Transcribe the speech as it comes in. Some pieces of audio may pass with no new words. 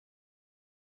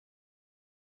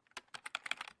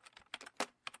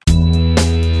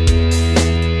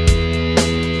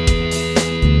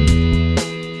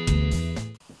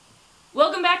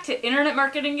to Internet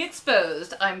Marketing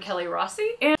Exposed. I'm Kelly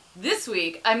Rossi, and this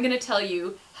week I'm going to tell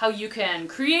you how you can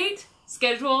create,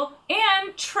 schedule,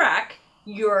 and track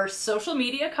your social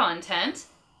media content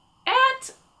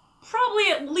at probably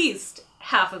at least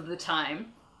half of the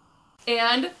time,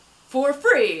 and for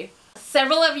free.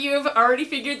 Several of you have already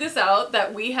figured this out,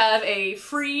 that we have a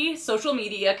free social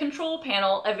media control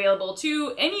panel available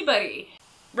to anybody.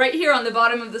 Right here on the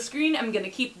bottom of the screen, I'm going to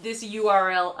keep this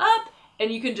URL up,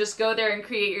 and you can just go there and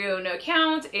create your own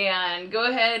account and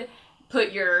go ahead,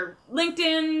 put your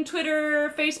LinkedIn,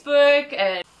 Twitter, Facebook,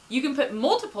 and you can put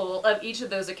multiple of each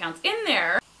of those accounts in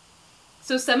there.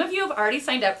 So some of you have already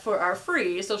signed up for our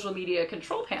free social media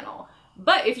control panel,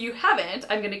 but if you haven't,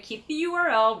 I'm going to keep the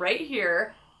URL right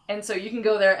here, and so you can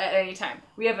go there at any time.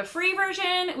 We have a free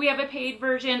version, we have a paid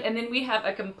version, and then we have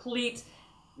a complete,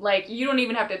 like, you don't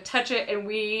even have to touch it, and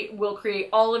we will create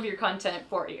all of your content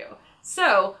for you.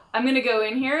 So I'm going to go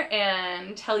in here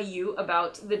and tell you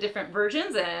about the different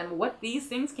versions and what these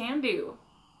things can do.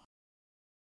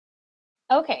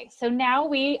 Okay, so now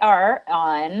we are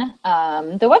on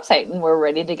the website and we're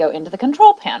ready to go into the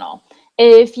control panel.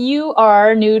 If you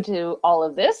are new to all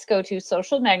of this, go to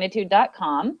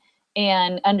socialmagnitude.com,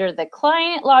 and under the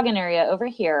client login area over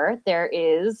here, there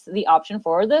is the option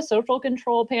for the social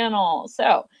control panel.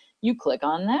 So you click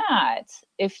on that.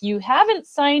 If you haven't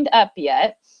signed up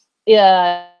yet, you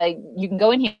can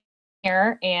go in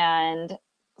here and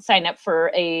sign up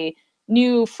for a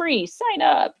new free sign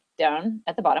up down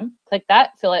at the bottom. Click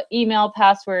that, fill out email,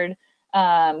 password,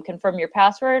 confirm your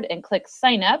password, and click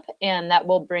sign up, and that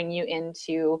will bring you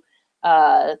into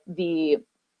the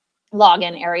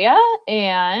login area.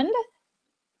 And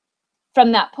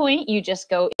from that point, you just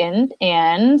go in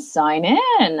and sign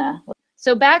in.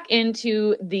 So back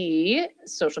into the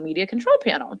social media control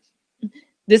panel.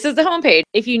 This is the home page.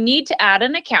 If you need to add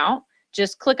an account,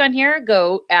 just click on here,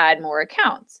 go add more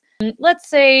accounts. Let's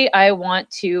say I want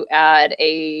to add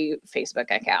a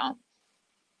Facebook account.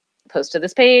 Post to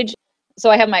this page. So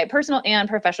I have my personal and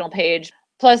professional page,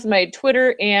 plus my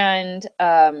Twitter and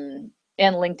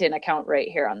LinkedIn account right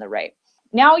here on the right.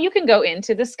 Now you can go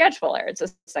into the scheduler. It's a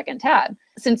second tab.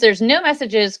 Since there's no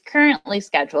messages currently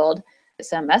scheduled,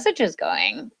 some messages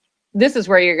going, this is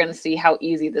where you're going to see how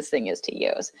easy this thing is to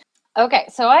use. Okay,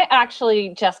 so I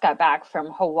actually just got back from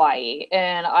Hawaii,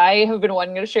 and I have been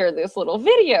wanting to share this little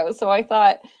video, so I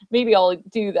thought maybe I'll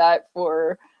do that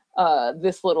for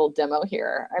this little demo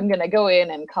here. I'm going to go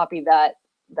in and copy that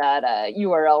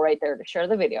URL right there to share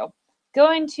the video.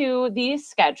 Go into the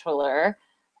scheduler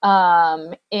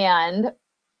and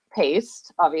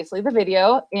paste, obviously, the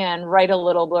video, and write a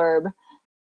little blurb.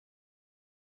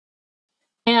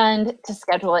 And to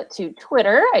schedule it to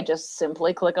Twitter, I just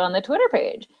simply click on the Twitter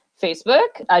page.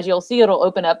 Facebook, as you'll see, it'll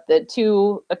open up the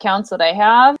two accounts that I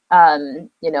have.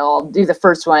 You know, I'll do the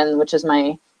first one, which is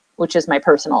my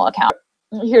personal account.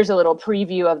 Here's a little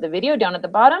preview of the video down at the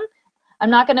bottom.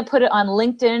 I'm not going to put it on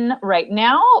LinkedIn right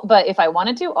now, but if I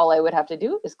wanted to, all I would have to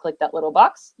do is click that little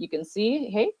box. You can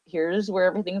see, hey, here's where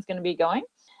everything's going to be going.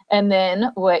 And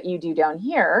then what you do down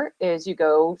here is you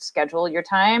go schedule your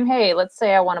time. Hey, let's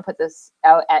say I want to put this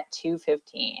out at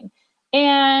 2:15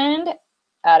 and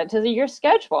add it to your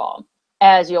schedule.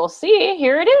 As you'll see,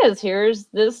 here it is. Here's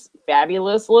this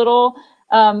fabulous little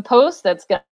post that's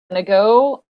going to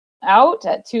go out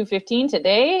at 2:15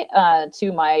 today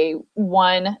to my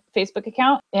one Facebook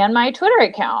account and my Twitter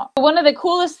account. One of the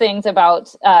coolest things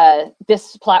about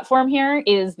this platform here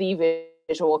is the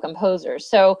Visual Composer.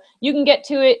 So you can get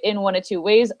to it in one of two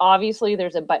ways. Obviously,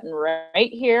 there's a button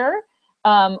right here.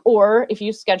 Or if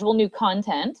you schedule new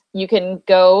content, you can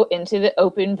go into the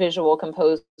Open Visual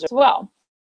Composer as well.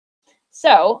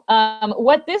 So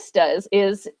what this does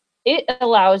is it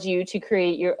allows you to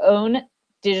create your own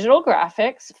digital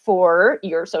graphics for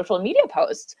your social media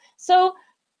posts. So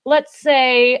let's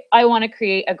say I want to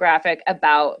create a graphic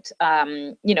about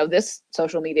you know, this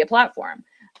social media platform.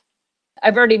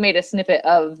 I've already made a snippet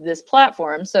of this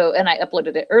platform, so, and I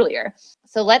uploaded it earlier.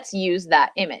 So let's use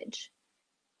that image.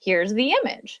 Here's the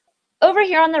image. Over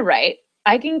here on the right,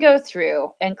 I can go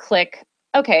through and click,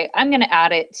 okay, I'm going to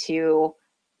add it to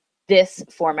this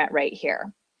format right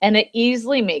here. And it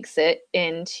easily makes it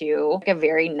into a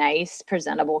very nice,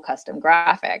 presentable custom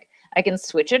graphic. I can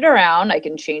switch it around. I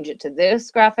can change it to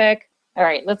this graphic. All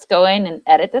right, let's go in and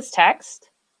edit this text.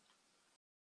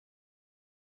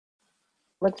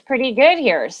 Looks pretty good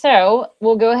here. So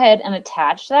we'll go ahead and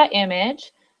attach that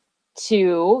image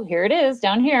to, here it is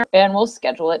down here, and we'll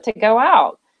schedule it to go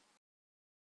out.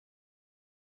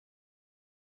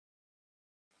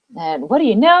 And what do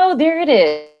you know? There it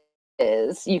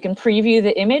is. You can preview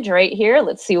the image right here.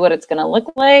 Let's see what it's going to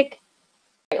look like.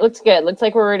 Looks good. Looks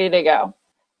like we're ready to go.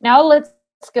 Now let's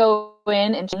go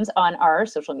in and choose on our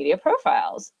social media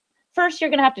profiles. First, you're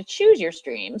going to have to choose your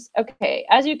streams. Okay,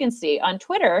 as you can see on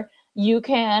Twitter, you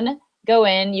can go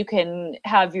in, you can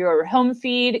have your home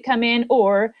feed come in,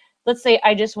 or let's say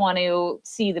I just want to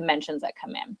see the mentions that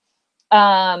come in.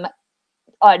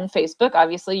 On Facebook,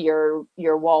 obviously your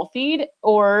wall feed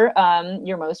or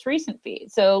your most recent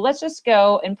feed. So let's just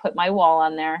go and put my wall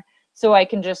on there so I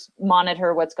can just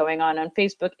monitor what's going on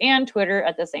Facebook and Twitter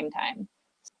at the same time.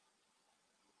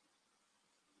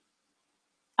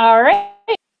 All right.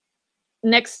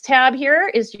 Next tab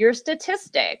here is your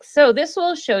statistics. So this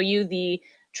will show you the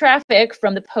traffic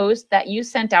from the post that you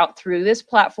sent out through this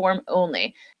platform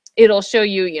only. It'll show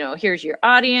you, here's your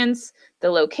audience,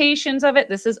 the locations of it.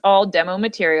 This is all demo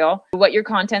material, what your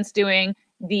content's doing,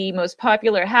 the most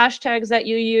popular hashtags that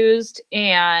you used,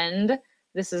 and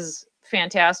this is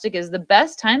fantastic, is the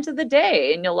best times of the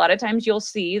day. And a lot of times you'll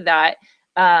see that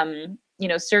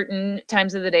certain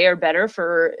times of the day are better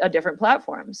for a different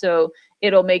platform. So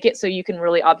it'll make it so you can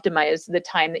really optimize the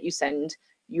time that you send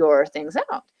your things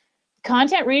out.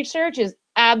 Content research is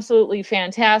absolutely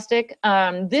fantastic.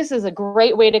 This is a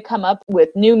great way to come up with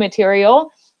new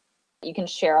material you can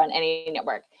share on any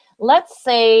network. Let's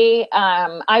say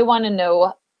I want to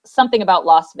know something about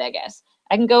Las Vegas.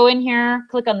 I can go in here,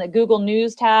 click on the Google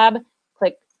News tab,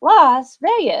 click Las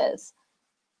Vegas.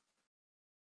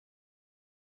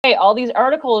 Okay, all these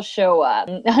articles show up.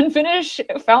 Unfinished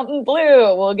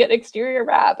Fontainebleau will get exterior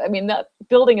wrap. I mean, that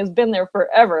building has been there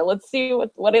forever. Let's see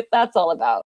what that's all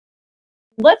about.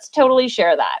 Let's totally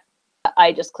share that.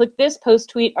 I just click this post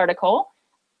tweet article.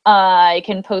 I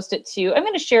can post it to, I'm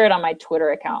going to share it on my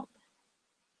Twitter account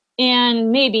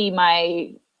and maybe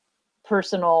my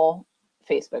personal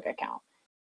Facebook account.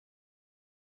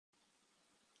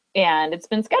 And it's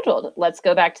been scheduled. Let's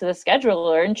go back to the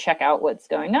scheduler and check out what's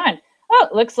going on. Oh,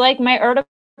 it looks like my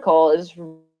article is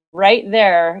right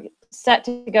there, set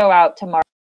to go out tomorrow.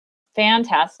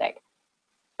 Fantastic.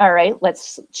 All right,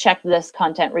 let's check this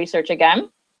content research again.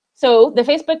 So the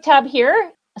Facebook tab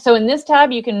here. So in this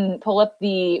tab, you can pull up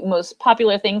the most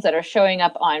popular things that are showing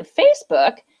up on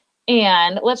Facebook.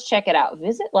 And let's check it out.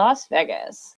 Visit Las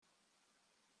Vegas.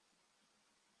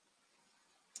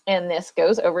 And this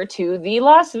goes over to the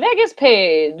Las Vegas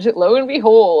page. Lo and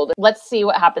behold, let's see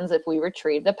what happens if we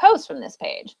retrieve the post from this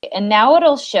page. And now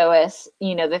it'll show us,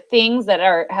 the things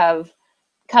that have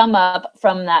come up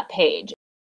from that page.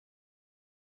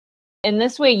 In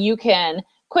this way, you can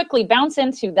quickly bounce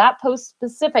into that post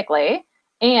specifically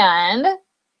and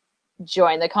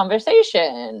join the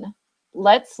conversation.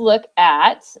 Let's look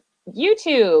at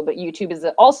YouTube. YouTube is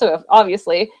also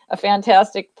obviously a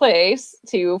fantastic place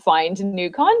to find new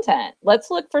content.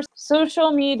 Let's look for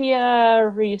social media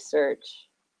research.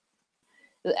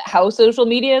 How social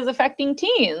media is affecting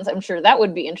teens. I'm sure that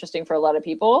would be interesting for a lot of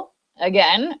people.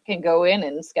 Again, can go in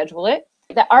and schedule it.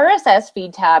 The RSS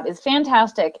feed tab is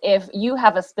fantastic if you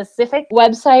have a specific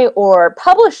website or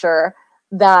publisher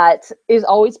that is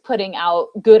always putting out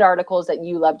good articles that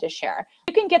you love to share.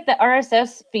 You can get the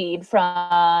RSS feed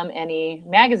from any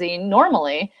magazine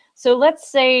normally. So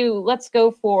let's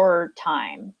go for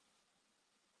Time.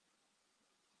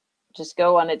 Just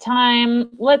go on to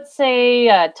Time. Let's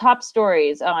say top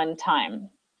stories on Time.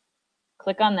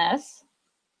 Click on this.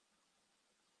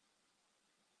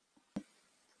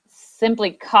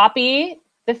 Simply copy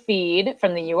the feed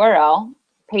from the URL,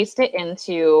 paste it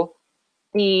into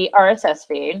the RSS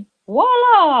feed.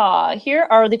 Voila! Here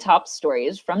are the top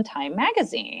stories from Time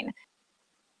magazine.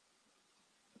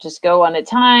 Just go on to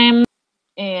Time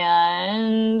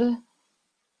and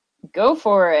go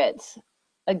for it.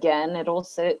 Again, it'll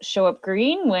show up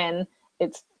green when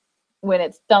it's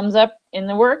thumbs up in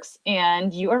the works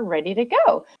and you are ready to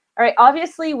go. All right,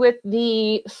 obviously with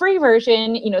the free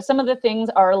version, some of the things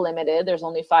are limited. There's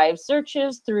only 5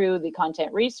 searches through the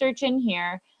content research in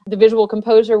here. The Visual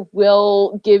Composer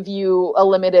will give you a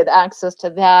limited access to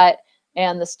that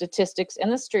and the statistics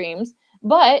and the streams,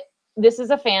 but this is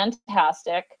a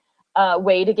fantastic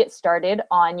way to get started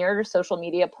on your social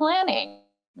media planning.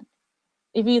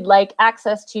 If you'd like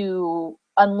access to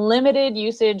unlimited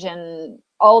usage and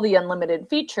all the unlimited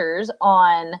features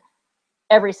on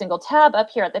every single tab up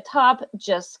here at the top,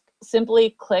 just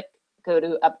simply go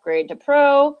to Upgrade to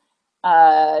Pro,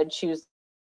 choose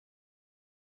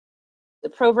the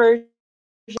Pro version,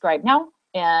 subscribe now,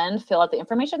 and fill out the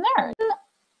information there.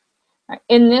 Right.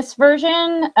 In this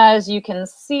version, as you can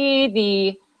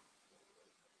see,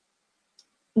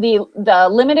 the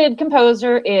limited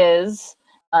composer is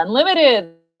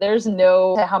unlimited. There's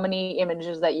no how many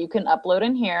images that you can upload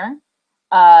in here.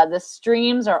 The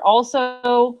streams are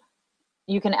also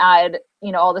You can add,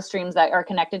 you know, all the streams that are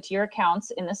connected to your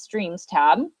accounts in the Streams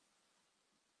tab.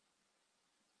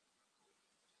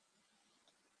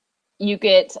 You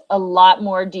get a lot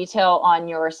more detail on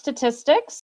your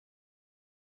statistics.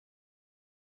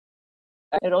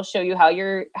 It'll show you how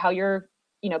your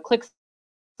you know, clicks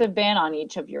have been on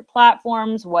each of your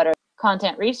platforms. What are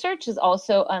content research is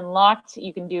also unlocked.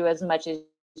 You can do as much as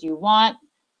you want.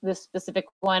 This specific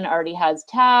one already has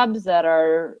tabs that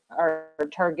are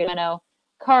target, you know,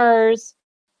 cars,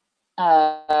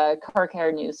 car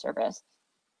care news service.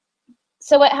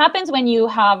 So what happens when you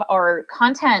have our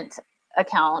content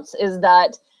accounts is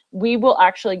that we will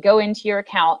actually go into your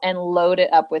account and load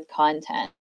it up with content.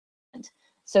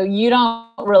 So you don't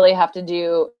really have to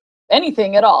do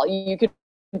anything at all. You could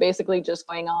basically just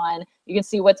going on, you can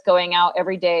see what's going out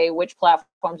every day, which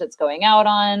platforms it's going out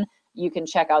on. You can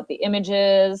check out the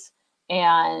images,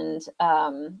 and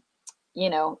you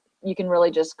know, you can really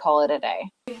just call it a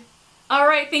day. All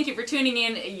right, thank you for tuning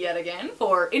in yet again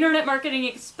for Internet Marketing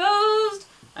Exposed.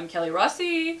 I'm Kelly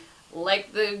Rossi.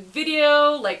 Like the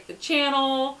video, like the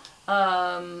channel,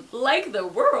 like the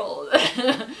world.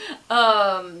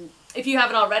 If you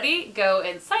haven't already, go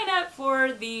and sign up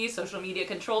for the social media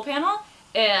control panel,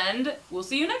 and we'll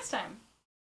see you next time.